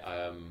there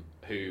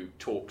who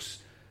talks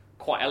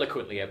quite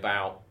eloquently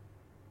about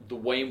the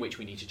way in which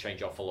we need to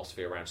change our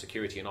philosophy around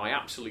security, and I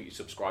absolutely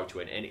subscribe to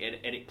it, and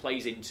it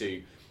plays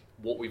into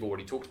what we've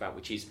already talked about,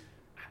 which is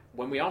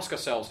when we ask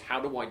ourselves,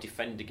 how do I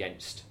defend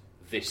against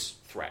this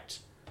threat?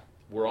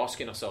 We're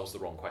asking ourselves the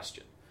wrong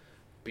question.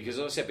 Because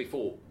as I said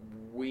before,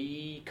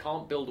 we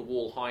can't build a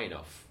wall high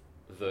enough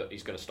that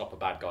is going to stop a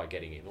bad guy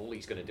getting in. All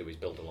he's going to do is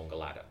build a longer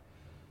ladder.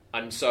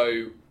 And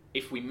so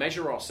if we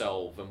measure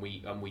ourselves and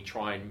we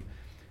try and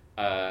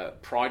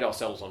pride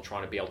ourselves on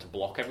trying to be able to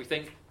block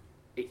everything,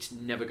 it's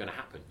never going to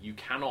happen. You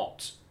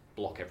cannot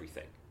block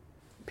everything.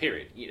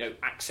 Period.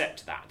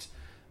 Accept that.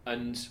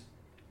 And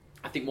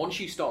I think once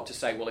you start to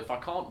say, well, if I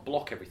can't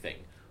block everything,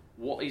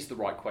 what is the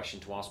right question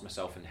to ask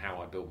myself and how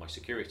I build my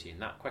security?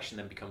 And that question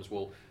then becomes,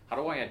 well, how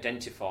do I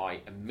identify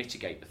and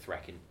mitigate the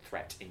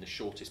threat in the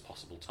shortest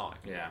possible time?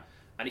 Yeah.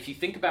 And if you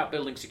think about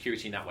building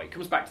security in that way, it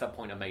comes back to that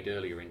point I made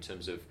earlier in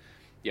terms of,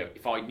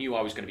 if I knew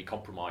I was going to be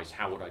compromised,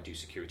 how would I do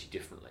security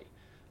differently?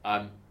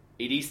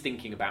 It is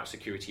thinking about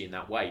security in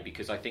that way,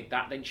 because I think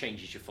that then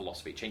changes your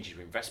philosophy. It changes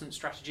your investment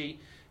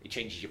strategy. It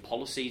changes your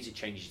policies. It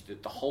changes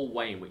the whole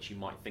way in which you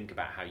might think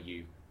about how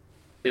you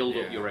build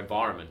up your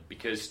environment,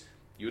 because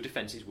your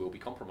defences will be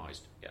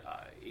compromised.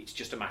 It's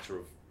just a matter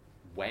of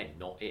when,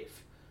 not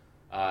if.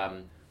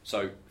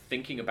 So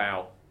thinking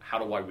about how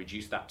do I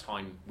reduce that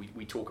time,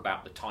 we talk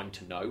about the time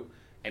to know,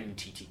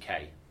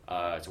 MTTK.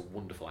 It's a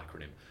wonderful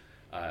acronym.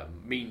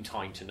 Mean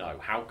time to know.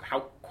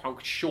 How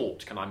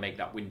short can I make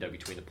that window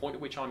between the point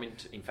at which I'm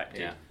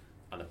infected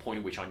and the point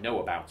at which I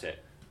know about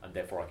it, and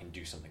therefore I can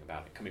do something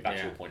about it. Coming back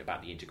to your point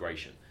about the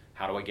integration.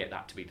 How do I get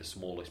that to be the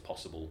smallest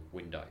possible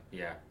window?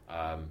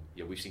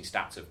 We've seen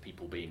stats of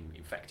people being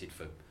infected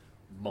for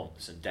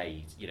months and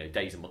days,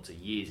 days and months and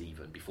years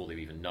even before they've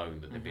even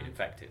known that they've been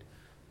infected.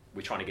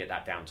 We're trying to get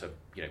that down to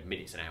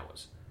minutes and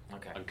hours,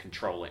 and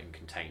control it and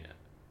contain it.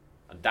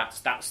 And that's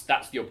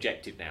the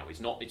objective now.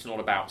 It's not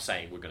about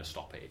saying we're going to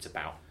stop it. It's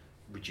about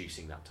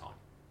reducing that time.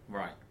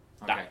 Right.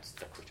 Okay. That's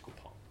the critical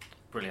part.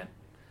 Brilliant.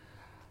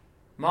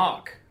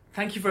 Mark,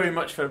 thank you very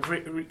much for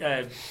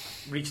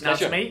reaching out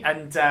to me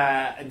and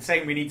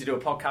saying we need to do a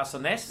podcast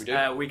on this.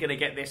 We're going to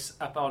get this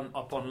up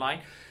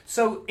online.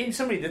 So, in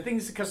summary, the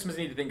things the customers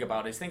need to think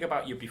about is think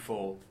about you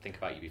before. Think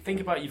about you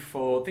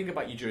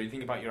during,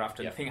 think about your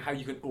after. Think how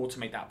you can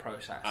automate that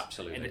process.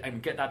 Absolutely.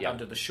 And get that down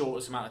to the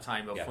shortest amount of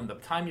time from the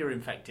time you're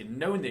infected,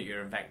 knowing that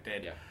you're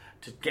infected,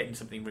 to getting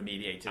something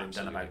remediated and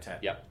done about it.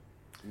 Yeah.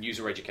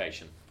 User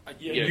education.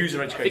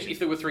 User education. I think if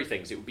there were three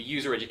things, it would be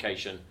user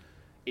education,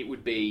 it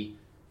would be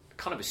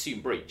kind of assume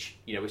breach,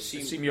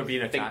 assume you're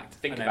being attacked.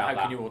 Think and about how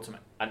that. Can you automate?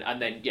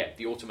 And then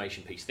the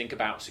automation piece. Think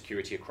about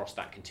security across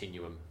that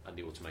continuum and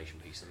the automation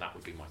piece, and that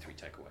would be my three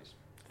takeaways.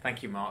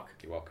 Thank you, Mark.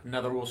 You're welcome.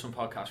 Another awesome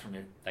podcast from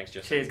you. Thanks,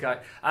 Justin. Cheers, guys.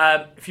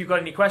 If you've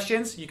got any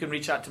questions, you can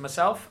reach out to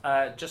myself,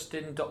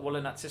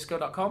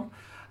 justin.woolen@cisco.com,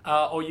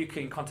 or you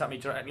can contact me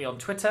directly on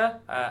Twitter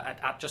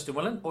at Justin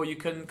Woolen, or you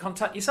can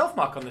contact yourself,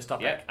 Mark, on this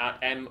topic. Yeah,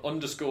 at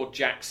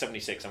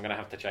M_Jack76. I'm going to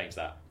have to change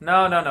that.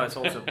 No, it's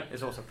awesome.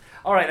 It's awesome.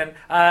 All right, then.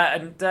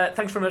 And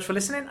thanks very much for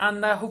listening,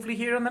 and hopefully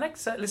here on the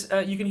next,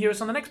 you can hear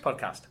us on the next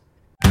podcast.